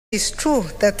It's true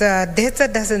that data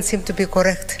doesn't seem to be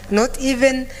correct. Not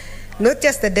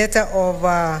just the data of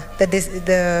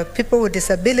the people with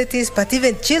disabilities, but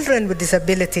even children with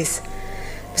disabilities.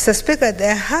 Mr. Speaker,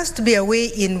 there has to be a way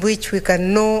in which we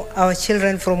can know our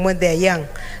children from when they are young.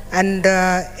 And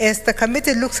as the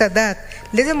committee looks at that,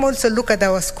 let them also look at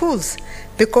our schools,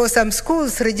 because some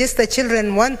schools register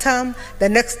children one term, the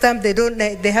next term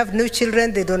they have new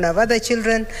children, they don't have other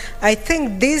children. I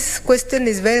think this question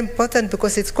is very important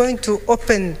because it's going to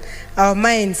open our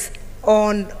minds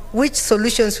on which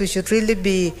solutions we should really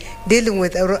be dealing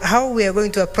with, or how we are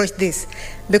going to approach this.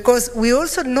 Because we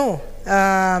also know,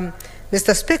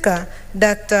 Mr. Speaker,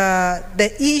 that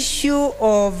the issue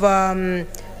of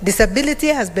disability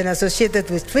has been associated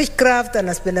with witchcraft and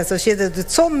has been associated with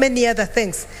so many other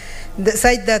things.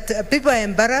 Such that people are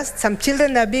embarrassed, some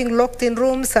children are being locked in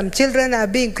rooms, some children are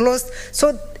being closed.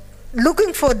 So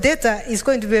looking for data is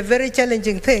going to be a very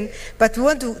challenging thing, but we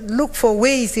want to look for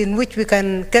ways in which we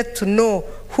can get to know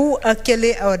who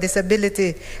actually our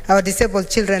disabled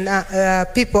children are,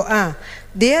 people are.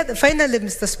 Finally,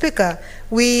 Mr. Speaker,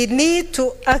 we need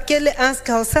to actually ask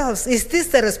ourselves, is this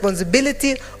the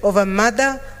responsibility of a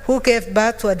mother who gave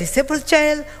birth to a disabled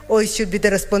child, or it should be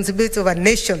the responsibility of a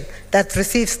nation that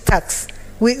receives tax?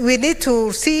 We need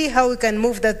to see how we can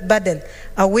move that burden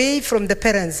away from the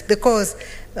parents, because,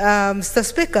 Mr.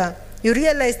 Speaker, you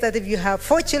realize that if you have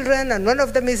 4 children and one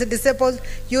of them is disabled,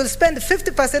 you'll spend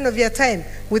 50% of your time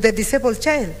with a disabled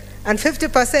child and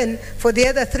 50% for the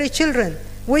other 3 children,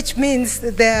 which means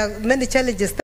there are many challenges.